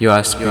You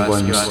asked me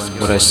once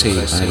what I see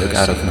when I look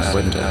out of my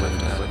window.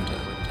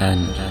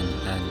 And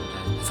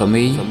for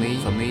me,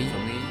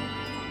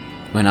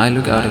 when I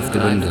look out of the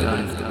window,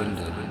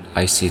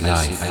 I see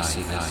life.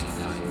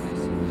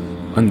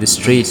 On the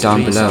street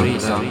down below,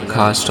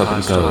 cars stop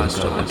and go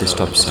at the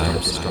stop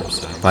signs,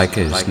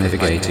 bikers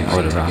navigating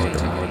all around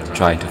them,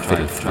 trying to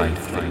fiddle through.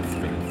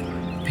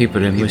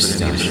 People in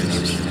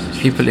mustaches,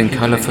 people in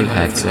colorful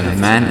hats, and a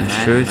man in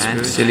shirts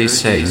with silly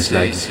sayings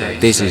like,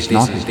 "This is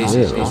not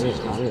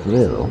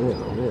real."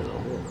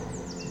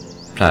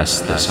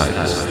 Plus the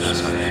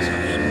sidewalks.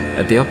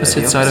 At the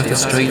opposite side of the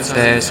street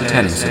there's a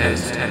tennis saloon,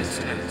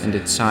 and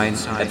its sign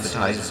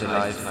advertises a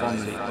life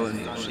formerly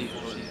owned.